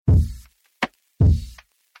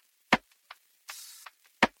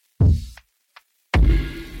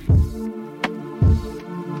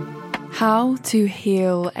How to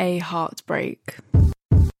heal a heartbreak.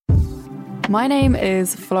 My name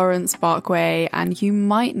is Florence Barkway, and you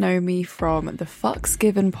might know me from the Fucks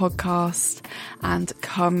Given podcast and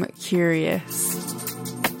Come Curious.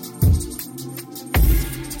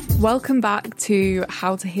 Welcome back to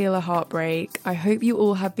How to Heal a Heartbreak. I hope you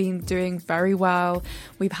all have been doing very well.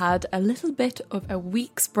 We've had a little bit of a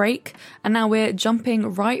week's break, and now we're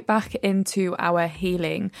jumping right back into our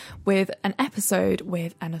healing with an episode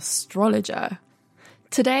with an astrologer.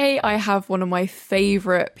 Today, I have one of my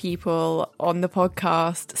favourite people on the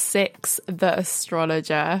podcast, Six, the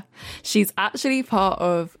astrologer. She's actually part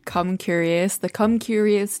of Come Curious, the Come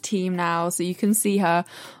Curious team now, so you can see her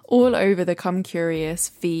all over the Come Curious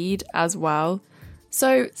feed as well.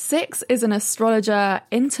 So, Six is an astrologer,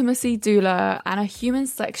 intimacy doula, and a human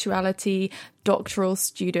sexuality doctoral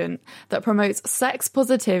student that promotes sex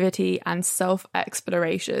positivity and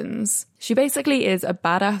self-explorations. She basically is a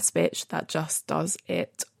badass bitch that just does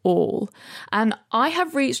it all. And I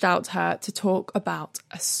have reached out to her to talk about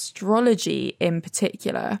astrology in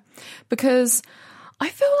particular, because I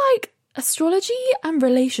feel like astrology and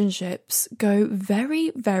relationships go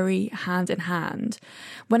very, very hand in hand.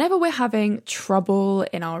 Whenever we're having trouble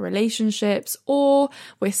in our relationships, or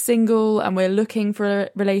we're single and we're looking for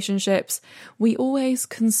relationships, we always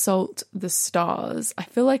consult the stars. I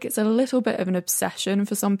feel like it's a little bit of an obsession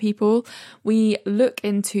for some people. We look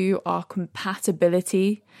into our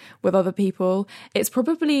compatibility with other people. It's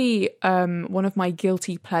probably one of my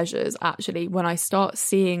guilty pleasures, actually. When I start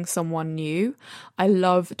seeing someone new, I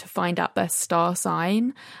love to find out their star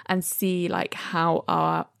sign and see like how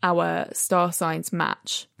our star signs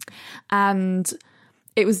match. And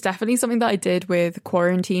it was definitely something that I did with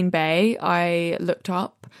Quarantine Bay. I looked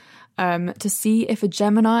up to see if a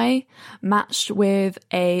Gemini matched with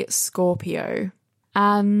a Scorpio.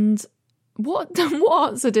 And what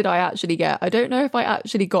answer did I actually get? I don't know if I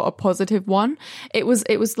actually got a positive one. It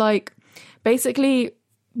was like, basically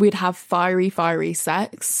we'd have fiery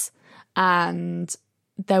sex and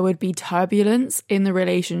there would be turbulence in the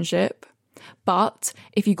relationship. But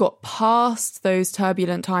if you got past those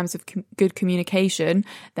turbulent times of good communication,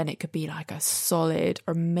 then it could be like a solid,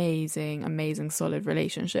 amazing solid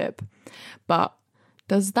relationship. But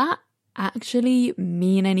does that actually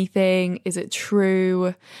mean anything? Is it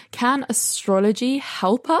true? Can astrology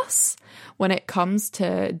help us when it comes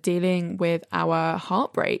to dealing with our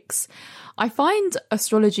heartbreaks? I find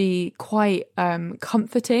astrology quite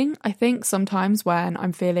comforting, I think, sometimes when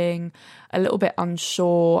I'm feeling a little bit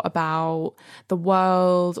unsure about the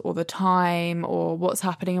world or the time or what's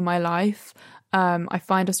happening in my life. I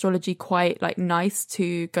find astrology quite like nice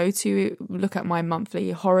to go to, look at my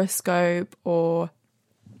monthly horoscope or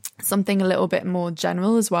something a little bit more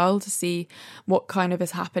general as well, to see what kind of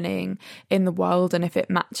is happening in the world and if it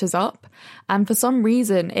matches up. And for some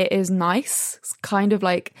reason it is nice. It's kind of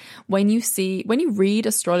like when you read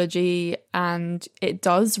astrology and it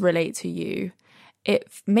does relate to you, it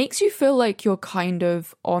makes you feel like you're kind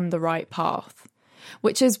of on the right path,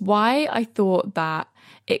 which is why I thought that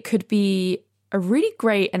it could be a really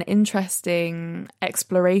great and interesting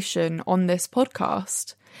exploration on this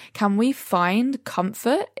podcast. Can we find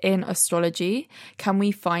comfort in astrology? Can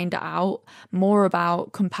we find out more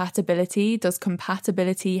about compatibility? Does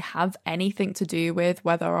compatibility have anything to do with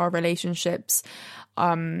whether our relationships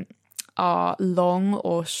are long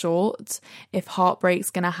or short? If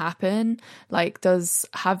heartbreak's going to happen? Like, does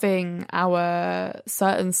having our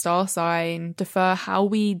certain star sign defer how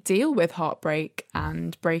we deal with heartbreak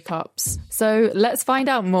and breakups? So let's find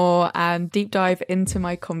out more and deep dive into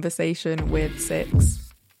my conversation with Six.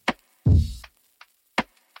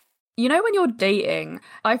 You know, when you're dating,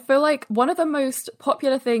 I feel like one of the most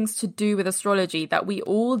popular things to do with astrology, that we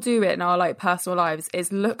all do it in our like personal lives,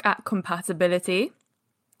 is look at compatibility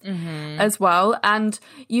as well. And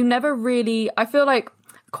you never really, I feel like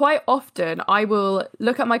quite often I will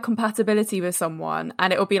look at my compatibility with someone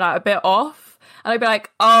and it will be like a bit off. And I'd be like,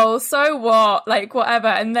 oh, so what? Like, whatever.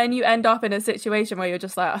 And then you end up in a situation where you're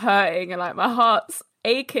just like hurting and like my heart's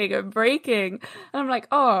aching and breaking. And I'm like,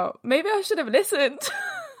 oh, maybe I should have listened.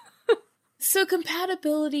 So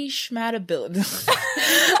compatibility, schmatability.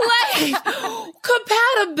 Like,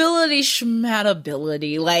 compatibility,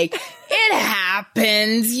 schmatability. Like, it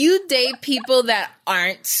happens. You date people that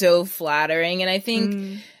aren't so flattering. And I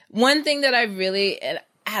think one thing that I really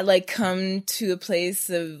had like come to a place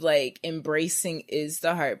of like embracing is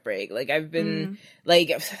the heartbreak. Like, I've been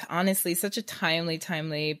like, honestly, such a timely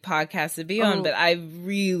podcast to be on, but I've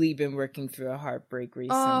really been working through a heartbreak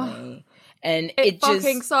recently. And it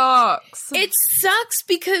fucking sucks. It sucks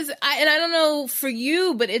because I don't know for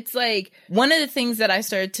you, but it's like one of the things that I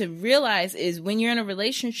started to realize is when you're in a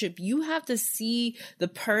relationship, you have to see the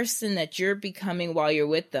person that you're becoming while you're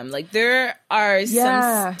with them. Like there are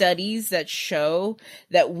some studies that show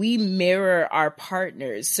that we mirror our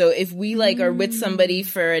partners. So if we like are with somebody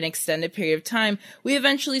for an extended period of time, we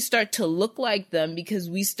eventually start to look like them because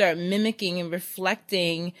we start mimicking and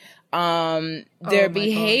reflecting their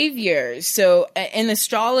behavior. God. So in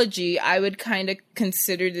astrology, I would kind of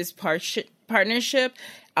consider this partnership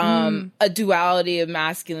a duality of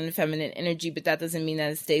masculine and feminine energy, but that doesn't mean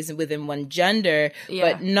that it stays within one gender.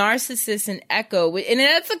 But Narcissus and Echo, and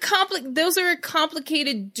that's those are a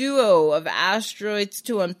complicated duo of asteroids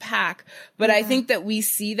to unpack. But I think that we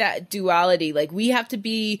see that duality. Like we have to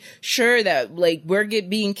be sure that like we're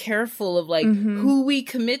being careful of like who we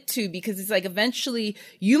commit to, because it's like eventually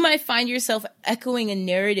you might find yourself echoing a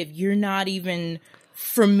narrative you're not even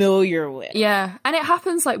familiar with. Yeah. And it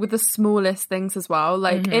happens like with the smallest things as well.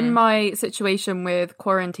 Like in my situation with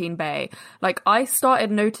Quarantine Bay, like I started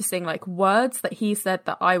noticing like words that he said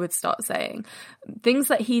that I would start saying. Things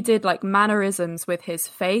that he did, like mannerisms with his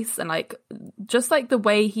face, and like just like the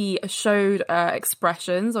way he showed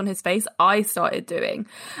expressions on his face, I started doing.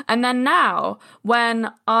 And then now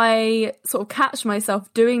when I sort of catch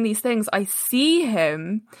myself doing these things, I see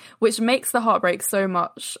him, which makes the heartbreak so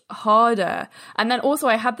much harder. And then also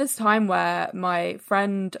I had this time where my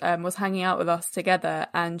friend was hanging out with us together,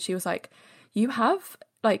 and she was like, you have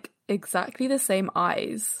like exactly the same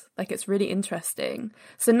eyes. Like, it's really interesting.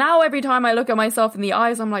 So now every time I look at myself in the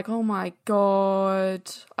eyes, I'm like, oh my God,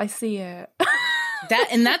 I see it.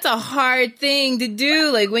 That's a hard thing to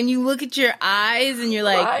do. Like when you look at your eyes and you're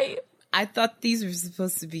like, right. I thought these were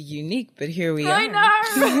supposed to be unique, but here we are. I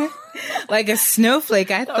know. Like a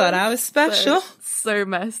snowflake. I thought I was special. So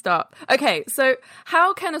messed up. Okay, so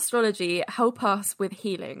how can astrology help us with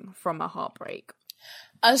healing from a heartbreak?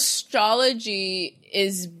 Astrology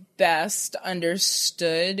is best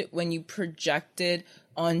understood when you project it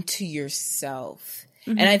onto yourself.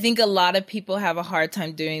 And I think a lot of people have a hard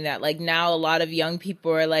time doing that. Like now a lot of young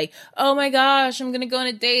people are like, oh my gosh, I'm going to go on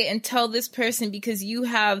a date and tell this person because you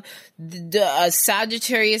have a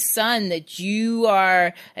Sagittarius sun that you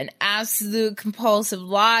are an absolute compulsive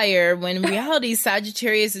liar, when in reality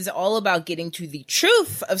Sagittarius is all about getting to the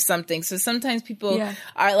truth of something. So sometimes people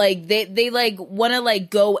are like, they like want to like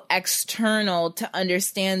go external to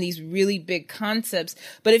understand these really big concepts.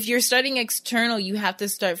 But if you're starting external, you have to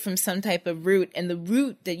start from some type of root, and the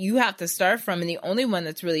root that you have to start from, and the only one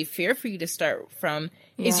that's really fair for you to start from,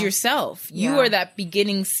 is yourself. You are that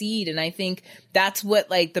beginning seed. And I think that's what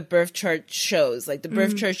like the birth chart shows. Like the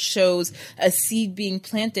birth chart shows a seed being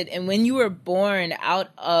planted. And when you were born out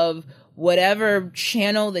of whatever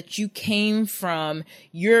channel that you came from,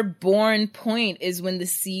 your born point is when the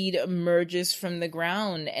seed emerges from the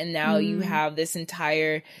ground. And now you have this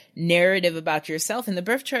entire narrative about yourself, and the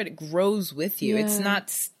birth chart grows with you. It's not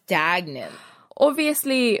stagnant.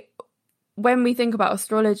 Obviously, when we think about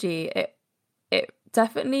astrology, it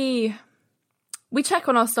definitely, we check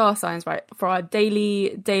on our star signs, right? For our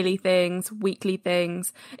daily things, weekly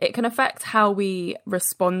things. It can affect how we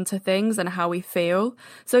respond to things and how we feel.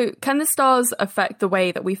 So can the stars affect the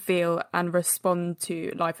way that we feel and respond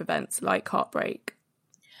to life events like heartbreak?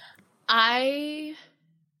 I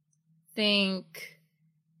think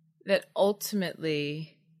that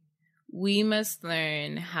ultimately we must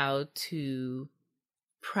learn how to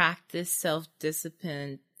practice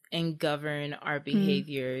self-discipline and govern our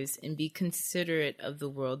behaviors and be considerate of the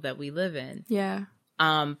world that we live in. Yeah.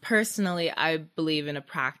 Personally, I believe in a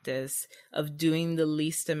practice of doing the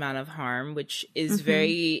least amount of harm, which is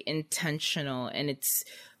very intentional, and it's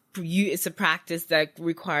a practice that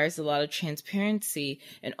requires a lot of transparency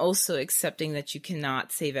and also accepting that you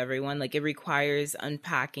cannot save everyone. Like it requires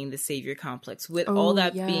unpacking the savior complex. With all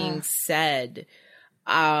that being said,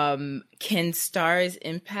 can stars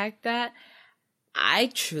impact that?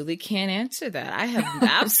 I truly can't answer that. I have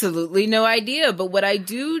absolutely no idea. But what I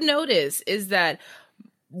do notice is that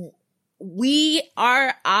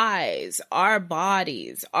our eyes, our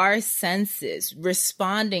bodies, our senses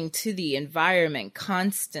responding to the environment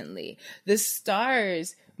constantly. The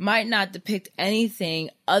stars might not depict anything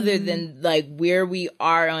other than like where we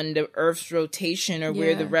are on the Earth's rotation or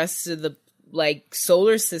where the rest of the like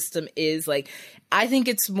solar system is. Like, I think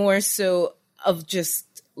it's more so of just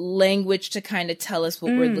language to kind of tell us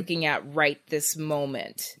what we're looking at right this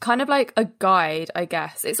moment. Kind of like a guide, I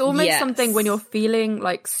guess. It's almost something when you're feeling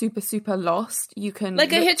like super, super lost, you can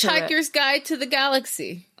like a Hitchhiker's Guide to the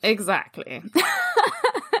Galaxy. Exactly.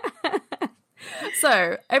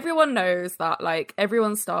 So everyone knows that like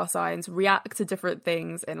everyone's star signs react to different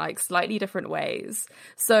things in like slightly different ways.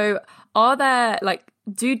 So are there like,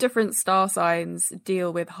 do different star signs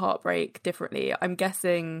deal with heartbreak differently? I'm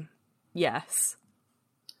guessing yes.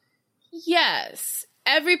 Yes.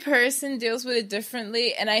 Every person deals with it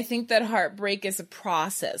differently, and I think that heartbreak is a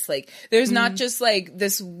process. Like, there's not just like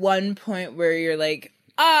this one point where you're like,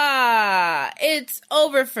 it's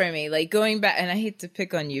over for me. Like going back, and I hate to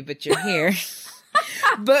pick on you, but you're here.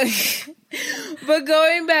 but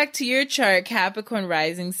going back to your chart, Capricorn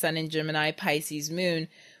rising, Sun in Gemini, Pisces moon,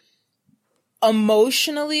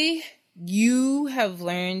 emotionally, you have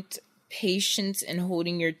learned patience and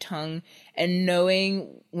holding your tongue and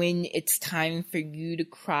knowing when it's time for you to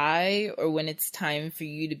cry or when it's time for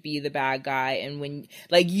you to be the bad guy, and when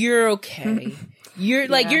like you're okay. You're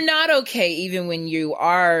like, you're not okay even when you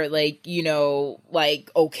are like, you know, like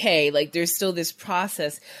okay, like there's still this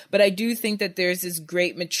process. But I do think that there's this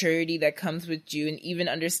great maturity that comes with you, and even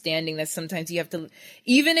understanding that sometimes you have to,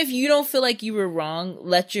 even if you don't feel like you were wrong,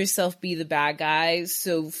 let yourself be the bad guy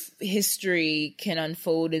so history can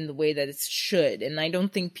unfold in the way that it should. And I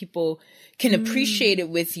don't think people can appreciate it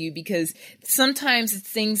with you, because sometimes it's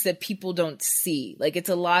things that people don't see. Like it's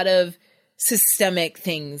a lot of systemic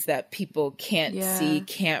things that people can't see,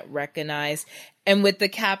 can't recognize. And with the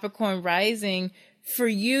Capricorn rising, for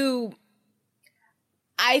you,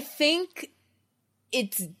 I think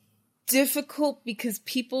it's difficult because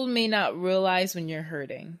people may not realize when you're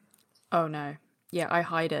hurting. Oh no. Yeah, I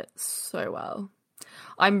hide it so well.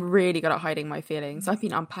 I'm really good at hiding my feelings. I've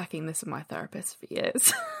been unpacking this with my therapist for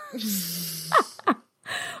years.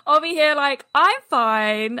 I'll be here like, I'm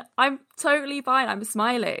fine. I'm totally fine. I'm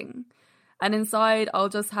smiling. And inside, I'll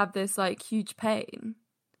just have this like huge pain.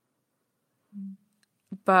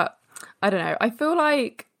 But I don't know. I feel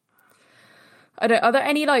like, are there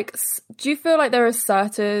any like, do you feel like there are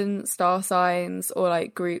certain star signs or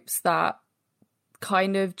like groups that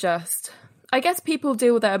kind of just, I guess people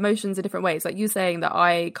deal with their emotions in different ways. Like you saying that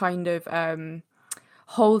I kind of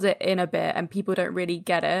hold it in a bit and people don't really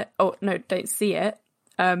get it. Or no, don't see it.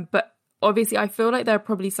 But obviously I feel like there are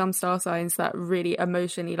probably some star signs that really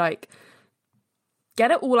emotionally like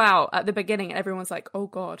get it all out at the beginning and everyone's like, oh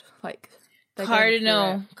God, like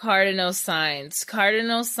Cardinal signs.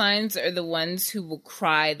 Cardinal signs are the ones who will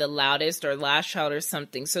cry the loudest or lash out or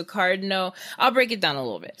something. So cardinal, I'll break it down a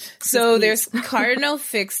little bit. So there's cardinal,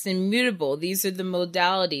 fixed, and mutable. These are the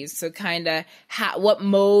modalities. So kind of what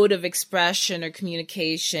mode of expression or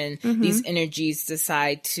communication these energies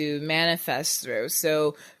decide to manifest through.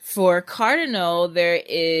 So for cardinal, there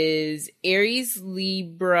is Aries,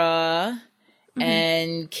 Libra,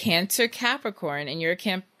 and Cancer, Capricorn, and you're a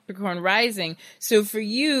Capricorn rising. So for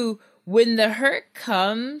you, when the hurt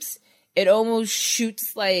comes, it almost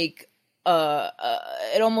shoots like a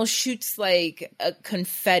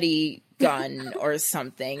confetti gun or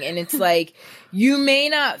something. And it's like, you may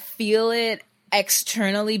not feel it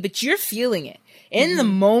externally, but you're feeling it. In the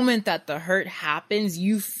moment that the hurt happens,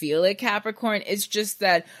 you feel it, Capricorn. It's just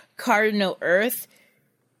that cardinal earth,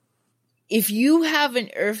 if you have an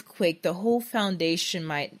earthquake, the whole foundation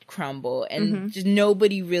might crumble, and just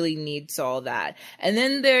nobody really needs all that. And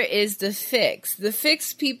then there is the fixed. The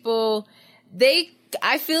fixed people,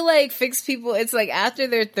 I feel like fixed people, it's like after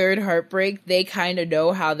their third heartbreak, they kind of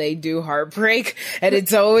know how they do heartbreak, and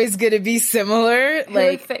it's always going to be similar. Who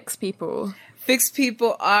are fixed people? Fixed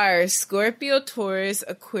people are Scorpio, Taurus,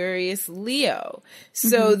 Aquarius, Leo.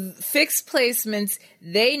 So fixed placements,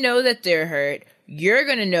 they know that they're hurt. You're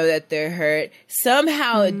going to know that they're hurt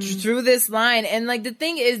somehow through this line. And like the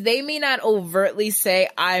thing is, they may not overtly say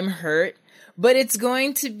I'm hurt, but it's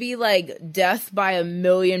going to be like death by a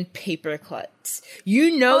million paper cuts.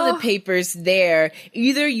 You know the paper's there.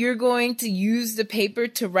 Either you're going to use the paper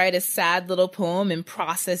to write a sad little poem and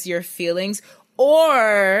process your feelings,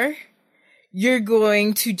 or you're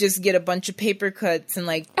going to just get a bunch of paper cuts and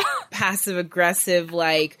like passive aggressive,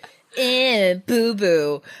 like,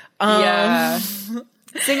 boo-boo. Yeah.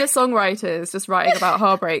 Singer-songwriters just writing about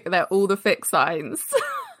heartbreak. They're all the fixed signs.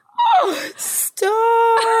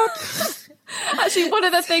 Stop. Actually, one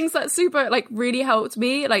of the things that super like really helped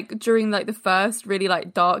me like during like the first really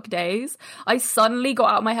like dark days, I suddenly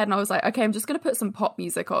got out of my head and I was like, okay, I'm just going to put some pop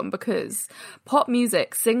music on, because pop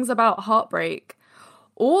music sings about heartbreak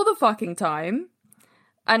all the fucking time.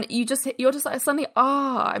 And you're just like suddenly,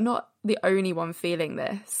 I'm not the only one feeling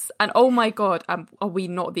this. And oh my God, are we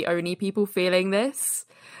not the only people feeling this?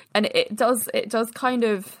 And it does kind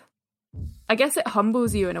of, I guess it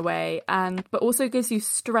humbles you in a way, but also gives you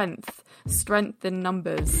strength in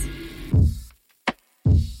numbers.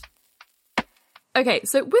 Okay,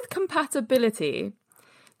 so with compatibility,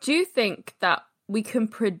 do you think that we can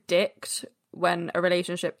predict when a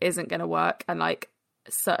relationship isn't going to work and like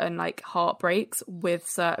certain like heartbreaks with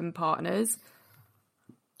certain partners?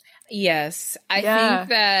 Yes, I think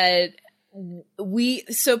that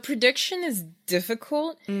so prediction is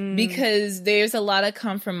difficult because there's a lot of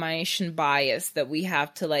confirmation bias that we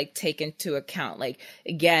have to like take into account. Like,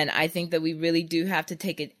 again, I think that we really do have to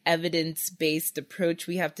take an evidence-based approach.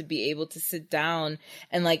 We have to be able to sit down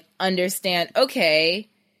and like understand, okay,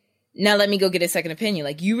 now let me go get a second opinion.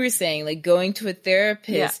 Like you were saying, like going to a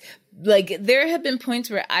therapist, like there have been points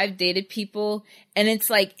where I've dated people and it's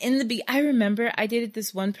like I remember I dated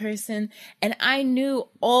this one person and I knew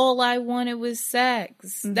all I wanted was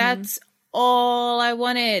sex. Mm-hmm. That's all I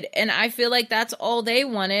wanted. And I feel like that's all they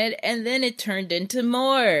wanted. And then it turned into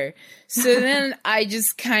more. So then I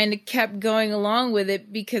just kind of kept going along with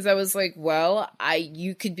it because I was like, well,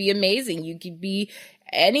 you could be amazing. You could be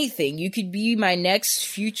anything. You could be my next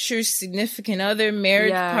future significant other,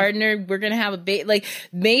 marriage partner. We're going to have a baby. Like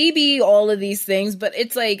maybe all of these things, but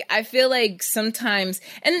it's like, I feel like sometimes,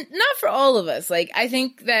 and not for all of us. Like, I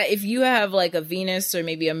think that if you have like a Venus or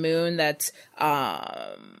maybe a moon that's,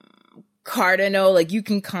 cardinal, like you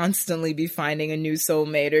can constantly be finding a new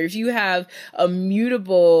soulmate. Or if you have a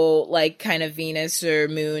mutable, like kind of Venus or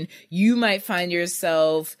moon, you might find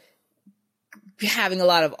yourself having a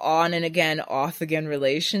lot of on and again, off again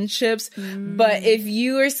relationships. But if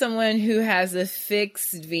you are someone who has a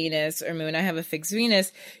fixed Venus or moon, I have a fixed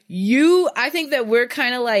Venus, I think that we're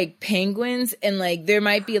kind of like penguins and like there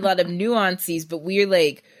might be a lot of nuances, but we're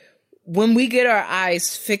like, when we get our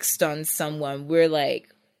eyes fixed on someone, we're like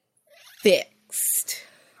fixed.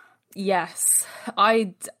 Yes,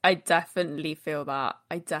 I definitely feel that.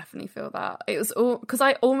 It was all because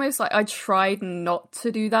I tried not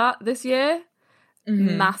to do that this year.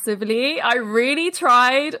 Mm-hmm. Massively. I really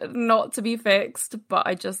tried not to be fixed, but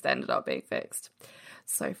I just ended up being fixed.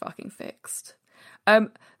 So fucking fixed.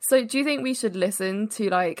 So do you think we should listen to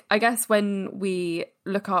like, I guess when we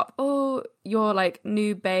look up, your like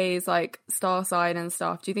new bae's like star sign and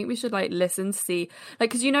stuff, do you think we should like listen to see,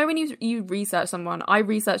 like, because you know when you research someone, I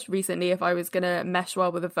researched recently if I was gonna mesh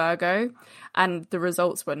well with a Virgo and the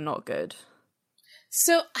results were not good.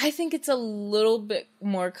 So I think it's a little bit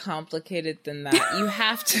more complicated than that. You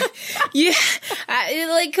have to,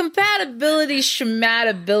 like compatibility,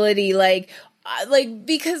 schmatability,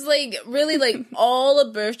 because like really like all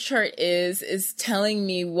a birth chart is telling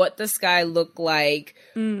me what the sky looked like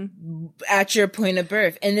at your point of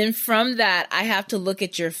birth. And then from that, I have to look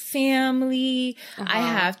at your family. I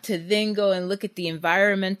have to then go and look at the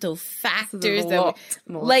environmental factors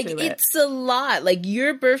it's a lot. Like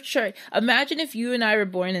your birth chart. Imagine if you and I were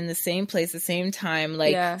born in the same place, the same time,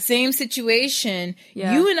 same situation.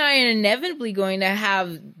 Yeah. You and I are inevitably going to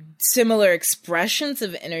have similar expressions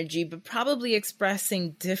of energy, but probably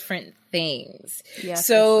expressing different things. Yeah,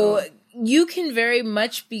 so sure. You can very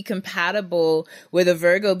much be compatible with a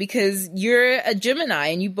Virgo because you're a Gemini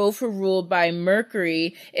and you both are ruled by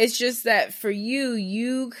Mercury. It's just that for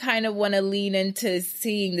you kind of want to lean into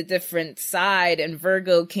seeing the different side, and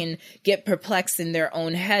Virgo can get perplexed in their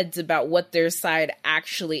own heads about what their side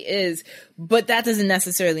actually is. But that doesn't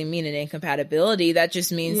necessarily mean an incompatibility. That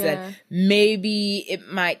just means that maybe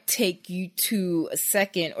it might take you to a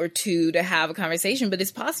second or two to have a conversation, but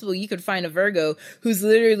it's possible you could find a Virgo who's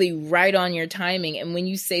literally right on your timing. And when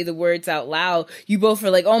you say the words out loud, you both are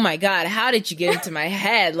like, oh my God, how did you get into my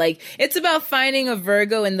head? Like, it's about finding a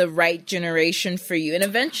Virgo in the right generation for you. And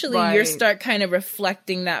eventually you start kind of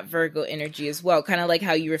reflecting that Virgo energy as well. Kind of like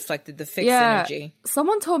how you reflected the fixed energy.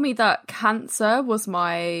 Someone told me that Cancer was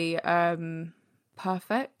my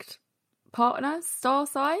perfect partner star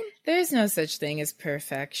sign. There's no such thing as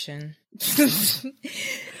perfection.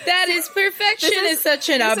 That is perfection is such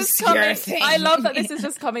an obscure thing. I love that this is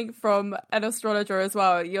just coming from an astrologer as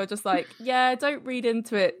well. You're just like, don't read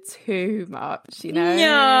into it too much, you know?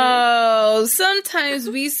 No, sometimes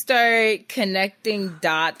we start connecting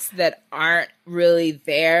dots that aren't really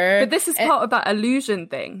there. But this is part of that illusion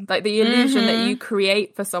thing, like the illusion that you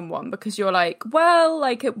create for someone because you're like, well,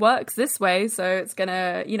 like it works this way, so it's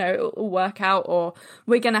gonna, it'll work out, or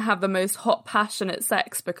we're gonna have the most hot, passionate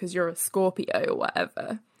sex because you're a Scorpio or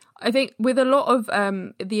whatever. I think with a lot of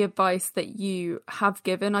the advice that you have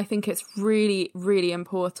given, I think it's really, really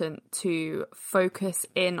important to focus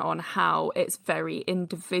in on how it's very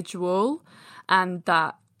individual, and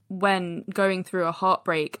that when going through a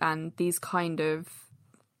heartbreak and these kind of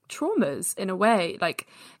traumas, in a way, like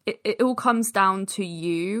it all comes down to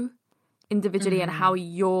you individually and how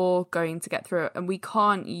you're going to get through it. And we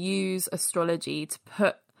can't use astrology to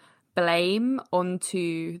put blame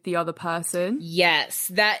onto the other person. Yes,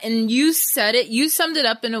 that, and you said it, you summed it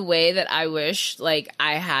up in a way that I wish like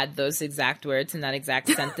I had those exact words in that exact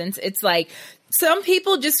sentence. It's like some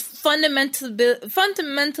people just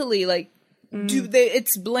fundamentally like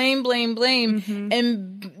it's blame,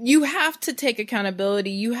 and you have to take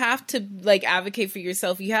accountability. You have to like advocate for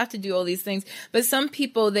yourself. You have to do all these things. But some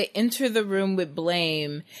people, they enter the room with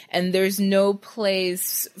blame, and there's no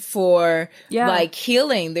place for like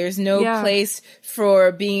healing. There's no place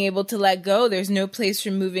for being able to let go. There's no place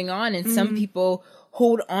for moving on. And some people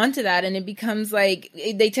hold on to that, and it becomes like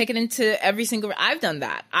they take it into every single. I've done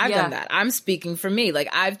that. Done that. I'm speaking for me. Like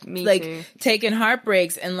I've taken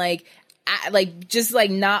heartbreaks and like just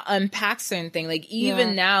like not unpack certain thing. Like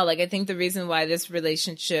even now, like I think the reason why this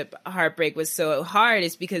relationship heartbreak was so hard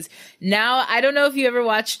is because now, I don't know if you ever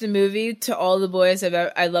watched the movie To All the Boys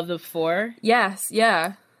I Loved Before. Yes.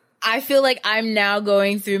 Yeah. I feel like I'm now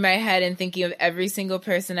going through my head and thinking of every single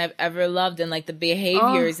person I've ever loved, and like the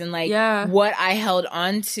behaviors and like what I held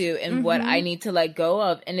on to and what I need to let go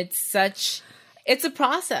of. And it's a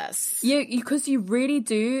process. Yeah, because you really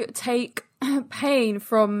do take pain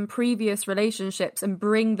from previous relationships and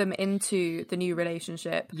bring them into the new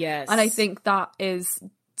relationship. Yes. And I think that is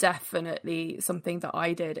definitely something that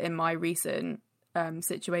I did in my recent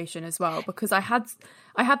situation as well, because I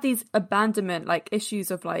had these abandonment like issues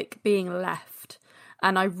of like being left,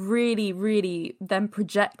 and I really then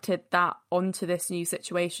projected that onto this new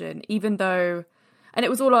situation, even though, and it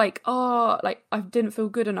was all like, oh, like I didn't feel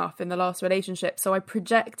good enough in the last relationship, so I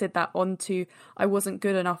projected that onto I wasn't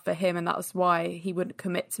good enough for him, and that was why he wouldn't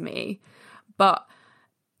commit to me. But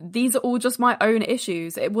these are all just my own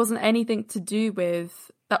issues. It wasn't anything to do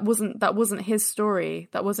with that wasn't his story.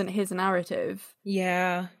 That wasn't his narrative.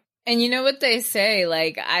 Yeah. And you know what they say,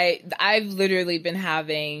 like I've literally been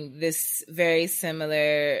having this very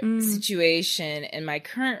similar situation in my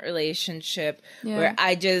current relationship where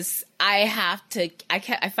I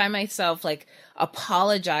find myself like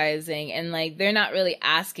apologizing, and like they're not really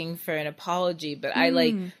asking for an apology, but I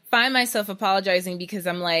like find myself apologizing because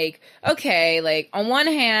I'm like, okay, like on one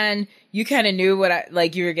hand, you kind of knew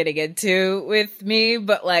what you were getting into with me,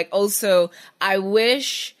 but like also I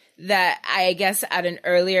wish that I guess at an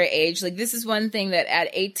earlier age, like this is one thing that at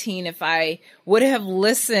 18, if I would have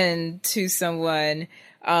listened to someone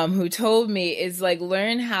who told me, is like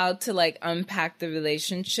learn how to like unpack the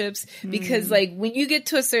relationships, because like when you get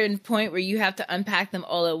to a certain point where you have to unpack them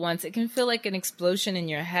all at once, it can feel like an explosion in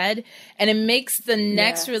your head, and it makes the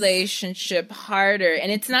next relationship harder.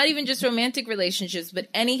 And it's not even just romantic relationships, but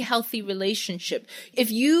any healthy relationship.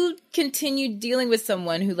 If you continue dealing with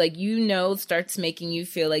someone who like starts making you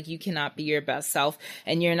feel like you cannot be your best self,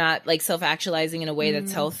 and you're not like self-actualizing in a way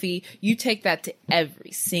that's healthy, you take that to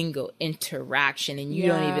every single interaction, and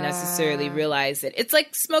you don't even necessarily realize it. It's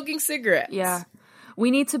like smoking cigarettes. Yeah.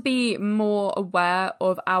 We need to be more aware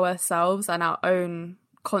of ourselves and our own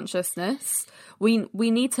consciousness. We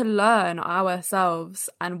need to learn ourselves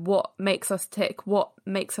and what makes us tick, what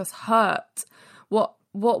makes us hurt, what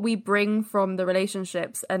we bring from the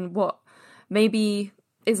relationships, and what maybe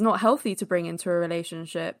is not healthy to bring into a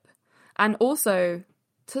relationship. And also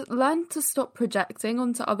to learn to stop projecting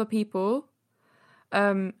onto other people,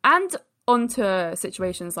 and onto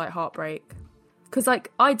situations like heartbreak, because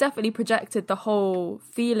like I definitely projected the whole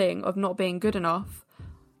feeling of not being good enough,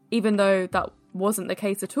 even though that wasn't the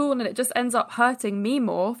case at all, and it just ends up hurting me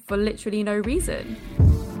more for literally no reason.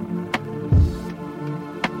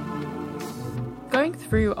 Going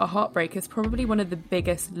through a heartbreak is probably one of the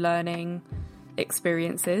biggest learning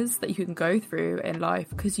experiences that you can go through in life,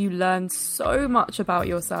 because you learn so much about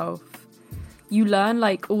yourself. You learn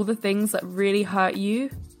like all the things that really hurt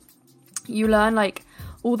you. You learn like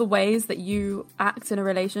all the ways that you act in a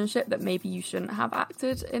relationship that maybe you shouldn't have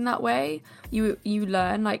acted in that way. You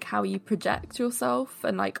learn like how you project yourself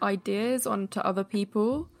and like ideas onto other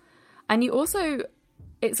people. And you also,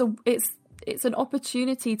 it's an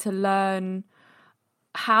opportunity to learn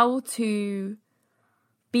how to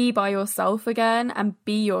be by yourself again and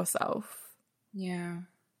be yourself. Yeah.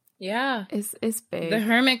 It's big. The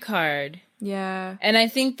hermit card. Yeah. And I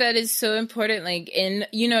think that is so important. Like,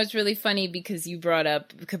 it's really funny because you brought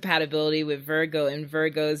up compatibility with Virgo, and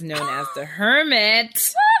Virgo is known as the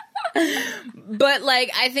hermit. But like,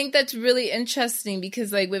 I think that's really interesting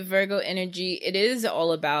because like with Virgo energy, it is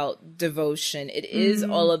all about devotion. It is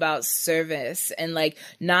all about service, and like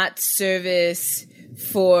not service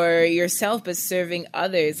for yourself, but serving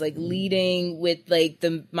others, like leading with like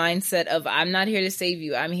the mindset of, I'm not here to save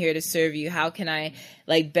you. I'm here to serve you. How can I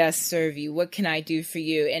like best serve you? What can I do for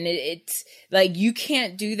you? And it's like, you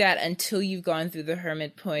can't do that until you've gone through the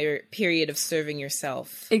hermit period of serving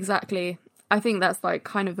yourself. Exactly. I think that's like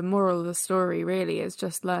kind of the moral of the story, really, is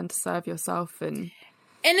just learn to serve yourself. And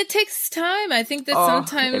it takes time. I think that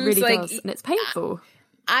sometimes it really like does. And it's painful.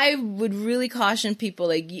 I would really caution people,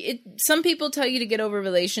 like, some people tell you to get over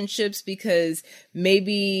relationships because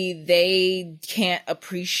maybe they can't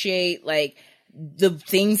appreciate like the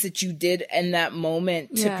things that you did in that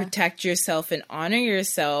moment to protect yourself and honor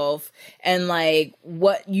yourself, and like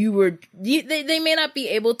what you were, they may not be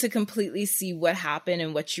able to completely see what happened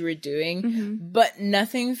and what you were doing, but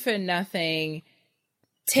nothing for nothing,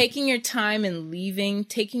 taking your time and leaving,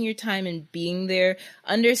 taking your time and being there,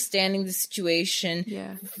 understanding the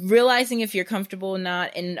situation, realizing if you're comfortable or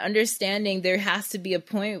not, and understanding there has to be a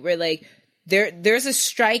point where like there's a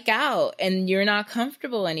strikeout and you're not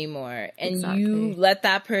comfortable anymore, and you let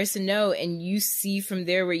that person know, and you see from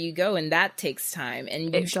there where you go, and that takes time,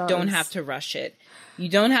 and you don't have to rush it. You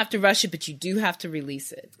don't have to rush it, but you do have to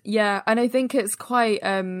release it. Yeah, and I think it's quite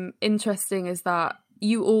interesting is that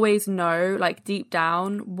you always know, like deep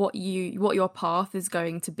down, what your path is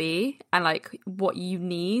going to be, and like what you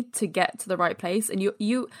need to get to the right place, and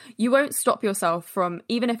you won't stop yourself from,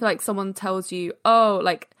 even if like someone tells you, oh,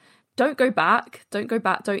 like don't go back, don't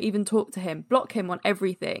even talk to him, block him on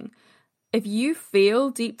everything. If you feel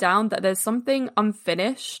deep down that there's something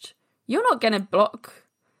unfinished, you're not going to block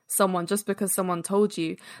someone just because someone told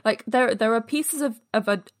you. Like there are pieces of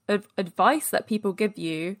advice that people give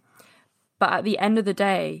you, but at the end of the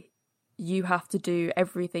day, you have to do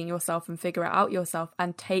everything yourself and figure it out yourself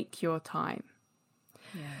and take your time.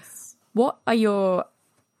 Yes. What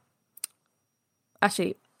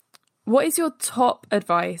is your top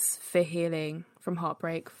advice for healing from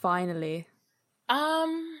heartbreak, finally?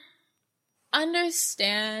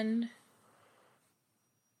 Understand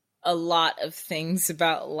a lot of things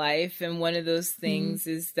about life, and one of those things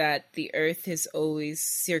is that the earth is always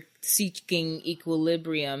seeking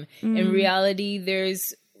equilibrium. In reality,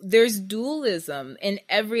 there's dualism in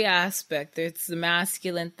every aspect. There's the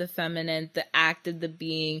masculine, the feminine, the act of the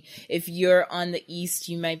being. If you're on the east,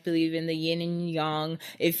 you might believe in the yin and yang.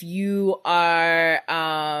 If you are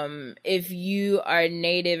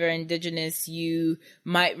native or indigenous, you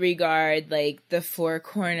might regard like the four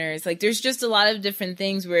corners. Like there's just a lot of different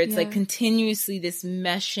things where it's like continuously this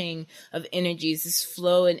meshing of energies, this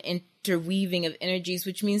flow and interweaving of energies,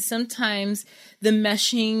 which means sometimes the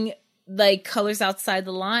meshing like colors outside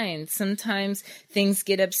the line. Sometimes things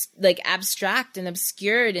get abstract and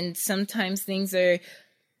obscured, and sometimes things are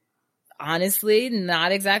honestly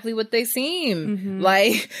not exactly what they seem.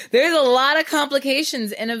 Like there's a lot of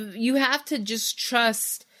complications, and you have to just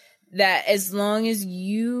trust that as long as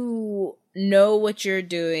you know what you're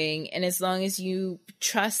doing, and as long as you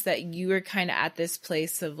trust that you are kind of at this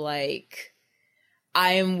place of like,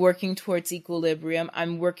 I am working towards equilibrium.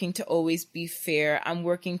 I'm working to always be fair. I'm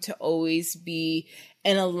working to always be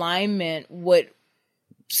in alignment with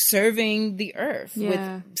serving the earth,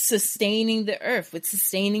 with sustaining the earth, with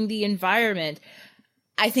sustaining the environment.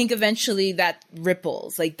 I think eventually that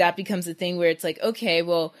ripples. Like that becomes a thing where it's like, okay,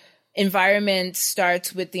 well, environment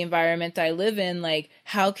starts with the environment I live in. Like,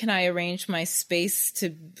 how can I arrange my space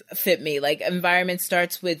to fit me? Like, environment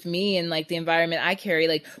starts with me and like the environment I carry.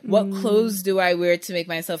 Like, what clothes do I wear to make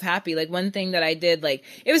myself happy? Like, one thing that I did, like,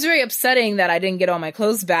 it was very upsetting that I didn't get all my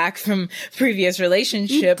clothes back from previous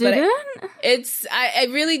relationship. You didn't? But I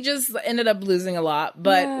really just ended up losing a lot.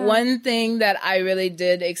 But one thing that I really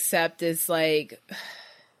did accept is like,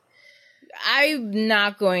 I'm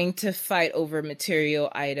not going to fight over material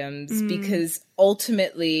items because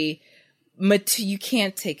ultimately you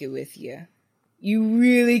can't take it with you. You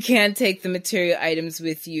really can't take the material items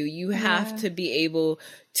with you. You have to be able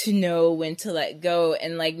to know when to let go,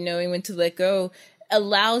 and like knowing when to let go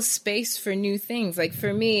allows space for new things. Like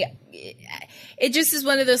for me, it just is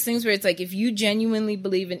one of those things where it's like, if you genuinely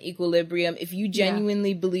believe in equilibrium, if you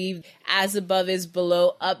genuinely believe as above is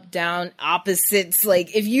below, up, down, opposites,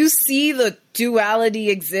 like if you see the duality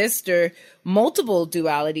exist or multiple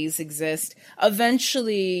dualities exist,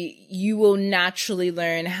 eventually you will naturally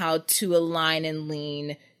learn how to align and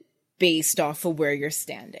lean based off of where you're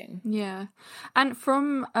standing. Yeah. And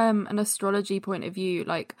from an astrology point of view,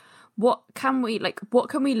 like, what can we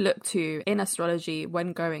look to in astrology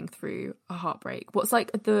when going through a heartbreak? Is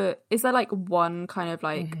there like one kind of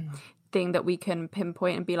like thing that we can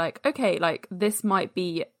pinpoint and be like, okay, like this might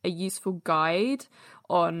be a useful guide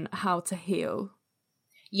on how to heal?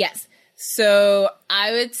 Yes. So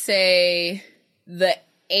I would say the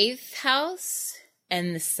 8th house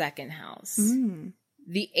and the 2nd house.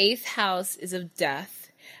 The 8th house is of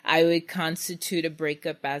death. I would constitute a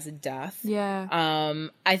breakup as a death. Yeah.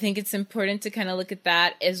 I think it's important to kind of look at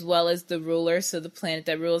that as well as the ruler, so the planet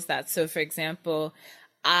that rules that. So, for example,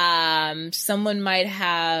 someone might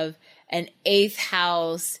have an 8th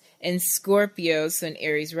house in Scorpio, so an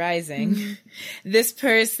Aries rising. This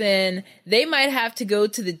person, they might have to go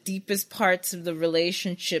to the deepest parts of the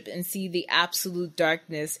relationship and see the absolute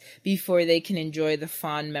darkness before they can enjoy the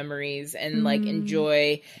fond memories and like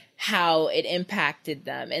enjoy how it impacted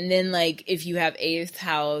them. And then like if you have 8th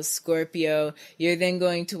house Scorpio, you're then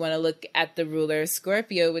going to want to look at the ruler of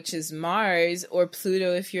Scorpio, which is Mars, or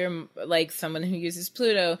Pluto if you're like someone who uses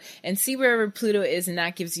Pluto, and see wherever Pluto is, and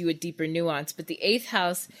that gives you a deeper nuance. But the 8th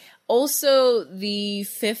house, also the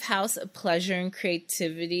 5th house of pleasure and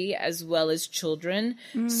creativity, as well as children.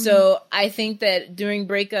 So I think that during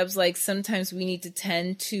breakups, like sometimes we need to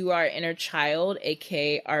tend to our inner child,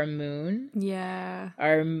 aka our moon. Yeah.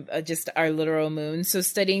 Just our literal moon. So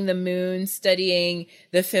studying the moon, studying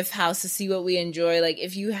the 5th house to see what we enjoy. Like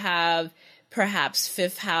if you have perhaps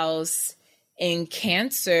 5th house in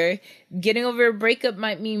Cancer, getting over a breakup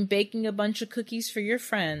might mean baking a bunch of cookies for your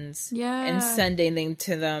friends. Yeah. And sending them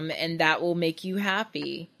to them, and that will make you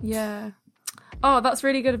happy. Yeah. Oh, that's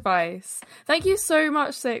really good advice. Thank you so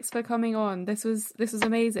much, Six, for coming on. This was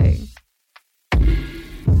amazing.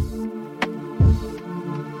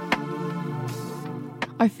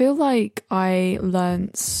 I feel like I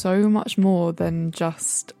learned so much more than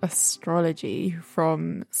just astrology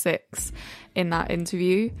from Six in that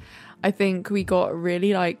interview. I think we got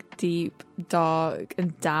really like deep, dark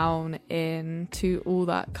and down into all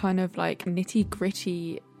that kind of like nitty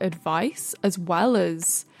gritty advice, as well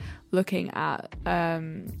as looking at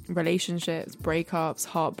relationships, breakups,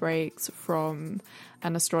 heartbreaks from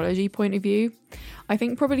an astrology point of view. I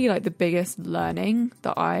think probably like the biggest learning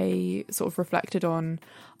that I sort of reflected on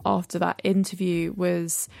after that interview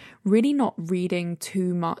was really not reading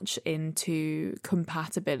too much into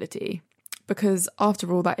compatibility. Because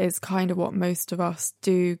after all, that is kind of what most of us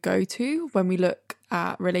do go to when we look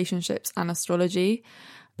at relationships and astrology.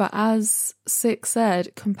 But as Six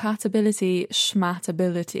said, compatibility,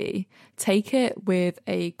 schmatability, take it with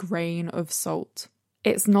a grain of salt.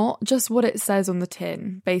 It's not just what it says on the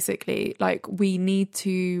tin, basically. Like, we need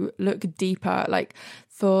to look deeper. Like,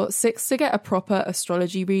 for Six to get a proper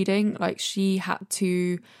astrology reading, like, she had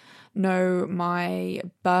to know my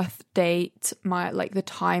birth date, my like the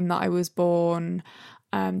time that I was born,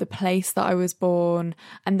 the place that I was born,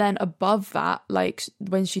 and then above that, like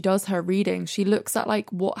when she does her reading, she looks at like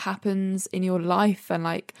what happens in your life and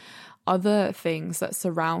like other things that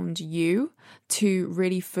surround you to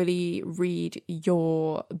really fully read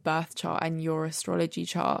your birth chart and your astrology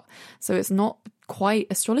chart. So it's not quite,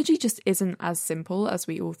 astrology just isn't as simple as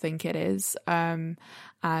we all think it is, and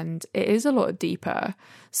it is a lot deeper.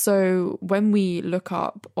 So when we look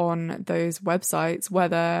up on those websites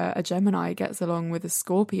whether a Gemini gets along with a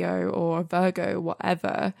Scorpio or a Virgo,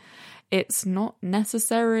 whatever, it's not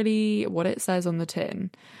necessarily what it says on the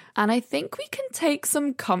tin. And I think we can take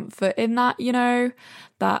some comfort in that, you know,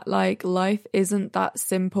 that like life isn't that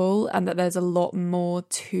simple and that there's a lot more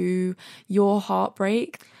to your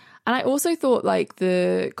heartbreak. And I also thought like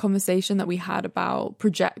the conversation that we had about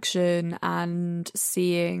projection and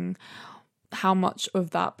seeing how much of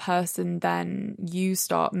that person then you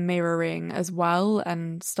start mirroring as well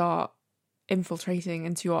and start infiltrating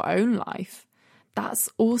into your own life. That's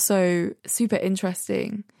also super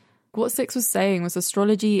interesting. What Six was saying was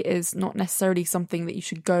astrology is not necessarily something that you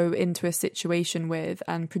should go into a situation with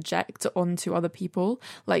and project onto other people,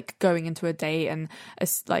 like going into a date and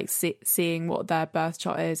like seeing what their birth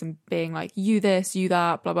chart is and being like, you this, you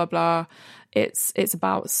that, blah, blah, blah. It's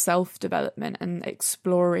about self-development and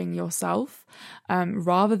exploring yourself,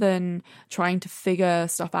 rather than trying to figure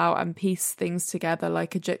stuff out and piece things together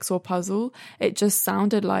like a jigsaw puzzle. It just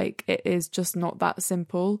sounded like it is just not that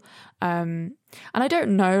simple. And I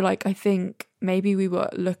don't know, like I think maybe we were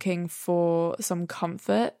looking for some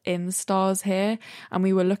comfort in the stars here, and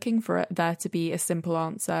we were looking for there to be a simple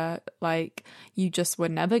answer, like you just were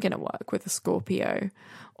never going to work with a Scorpio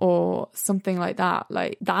or something like that.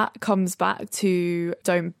 Like that comes back to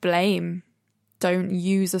don't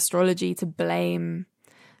use astrology to blame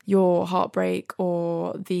your heartbreak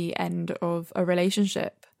or the end of a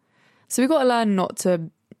relationship. So we've got to learn not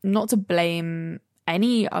to blame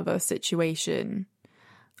any other situation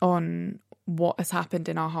on what has happened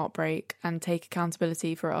in our heartbreak and take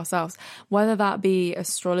accountability for it ourselves, whether that be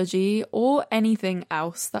astrology or anything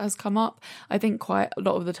else that has come up. I think quite a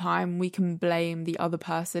lot of the time we can blame the other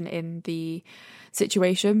person in the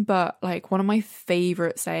situation, but like one of my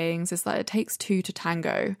favorite sayings is that it takes two to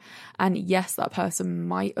tango. And yes, that person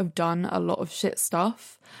might have done a lot of shit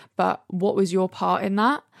stuff, but what was your part in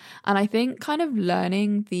that? And I think kind of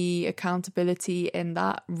learning the accountability in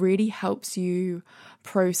that really helps you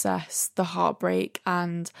process the heartbreak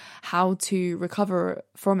and how to recover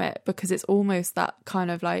from it, because it's almost that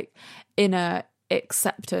kind of like inner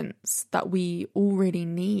acceptance that we all really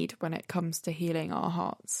need when it comes to healing our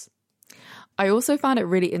hearts. I also found it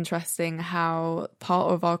really interesting how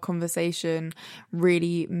part of our conversation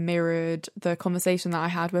really mirrored the conversation that I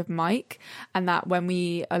had with Mike, and that when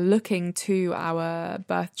we are looking to our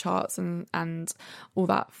birth charts and all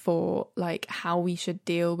that for like how we should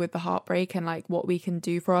deal with the heartbreak and like what we can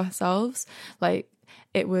do for ourselves, like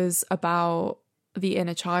it was about the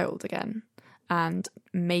inner child again and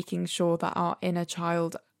making sure that our inner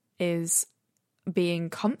child is being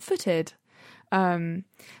comforted.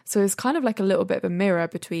 So it's kind of like a little bit of a mirror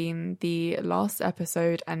between the last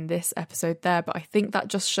episode and this episode there, but I think that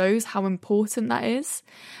just shows how important that is.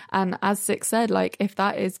 And as Six said, like if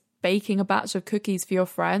that is baking a batch of cookies for your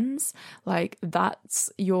friends, like that's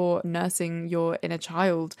your nursing your inner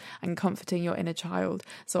child and comforting your inner child.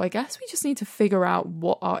 So I guess we just need to figure out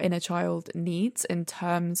what our inner child needs in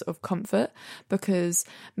terms of comfort, because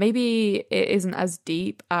maybe it isn't as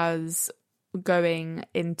deep as going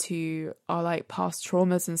into our like past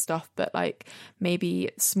traumas and stuff, but like maybe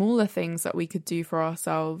smaller things that we could do for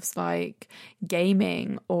ourselves, like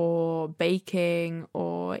gaming or baking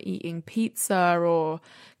or eating pizza or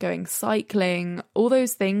going cycling, all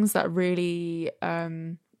those things that really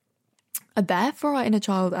are there for our inner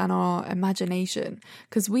child and our imagination,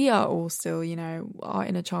 because we are all still, you know, our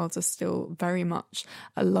inner childs are still very much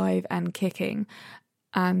alive and kicking.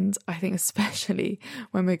 And I think especially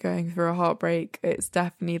when we're going through a heartbreak, it's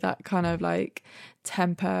definitely that kind of like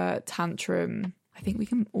temper tantrum I think we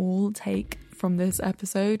can all take from this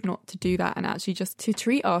episode not to do that and actually just to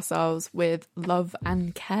treat ourselves with love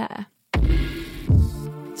and care.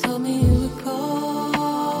 Tell me you were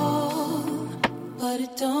cold, but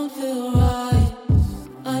it don't feel right.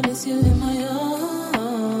 I miss you in my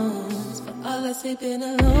arms, but all I sleeping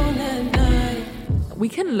alone at night. We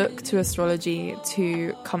can look to astrology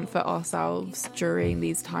to comfort ourselves during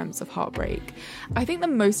these times of heartbreak. I think the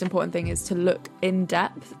most important thing is to look in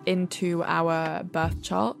depth into our birth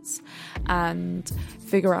charts and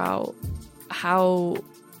figure out how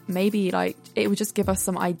maybe like it would just give us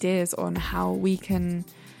some ideas on how we can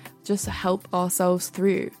just help ourselves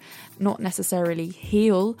through, not necessarily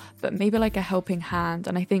heal, but maybe like a helping hand.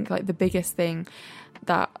 And I think like the biggest thing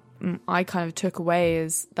that I kind of took away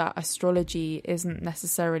is that astrology isn't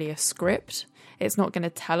necessarily a script. It's not going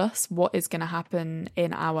to tell us what is going to happen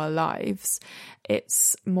in our lives.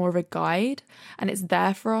 It's more of a guide, and it's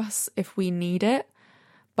there for us if we need it,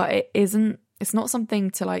 but it's not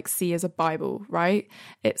something to like see as a Bible, right?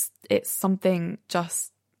 It's something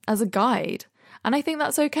just as a guide. And I think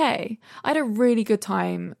that's okay. I had a really good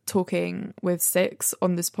time talking with Six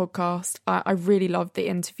on this podcast. I really loved the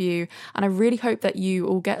interview, and I really hope that you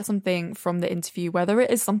all get something from the interview, whether it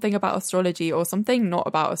is something about astrology or something not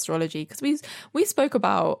about astrology, because we spoke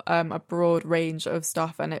about a broad range of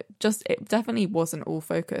stuff, and it definitely wasn't all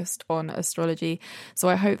focused on astrology. So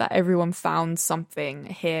I hope that everyone found something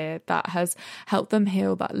here that has helped them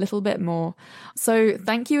heal that little bit more. So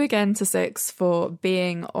thank you again to Six for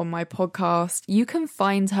being on my podcast. You can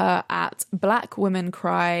find her at Black Women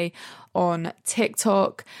Cry on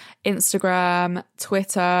TikTok, Instagram,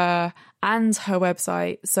 Twitter, and her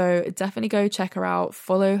website. So definitely go check her out.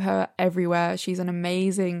 Follow her everywhere. She's an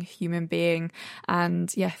amazing human being.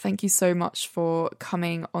 And yeah, thank you so much for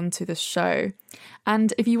coming onto the show.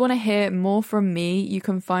 And if you want to hear more from me, you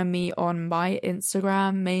can find me on my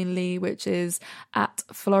Instagram mainly, which is at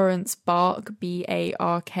Florence Bark,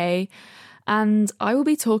 BARK. And I will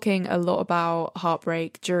be talking a lot about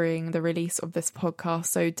heartbreak during the release of this podcast,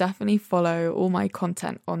 so definitely follow all my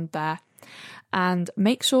content on there. And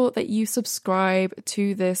make sure that you subscribe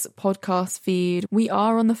to this podcast feed. We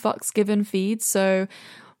are on the Fucks Given feed, so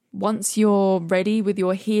once you're ready with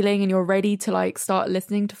your healing and you're ready to like start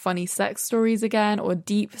listening to funny sex stories again or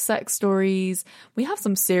deep sex stories, we have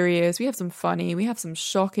some serious, we have some funny, we have some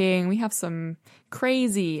shocking, we have some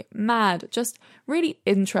crazy, mad, just really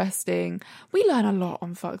interesting. We learn a lot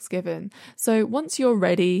on Fucks Given. So once you're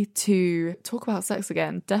ready to talk about sex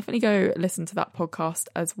again, definitely go listen to that podcast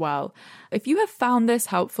as well. If you have found this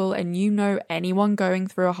helpful and you know anyone going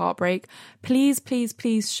through a heartbreak, please, please,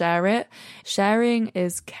 please share it. Sharing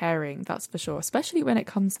is caring, that's for sure, especially when it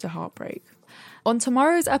comes to heartbreak. On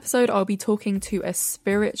tomorrow's episode, I'll be talking to a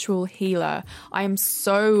spiritual healer. I am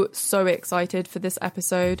so excited for this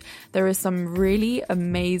episode. There is some really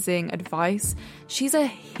amazing advice. She's a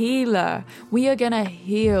healer. We are going to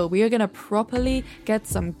heal. We are going to properly get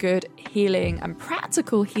some good healing and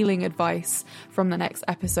practical healing advice from the next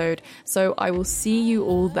episode. So I will see you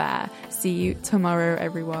all there. See you tomorrow,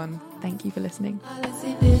 everyone. Thank you for listening.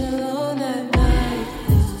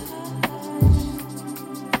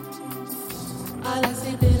 I like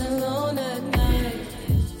sleeping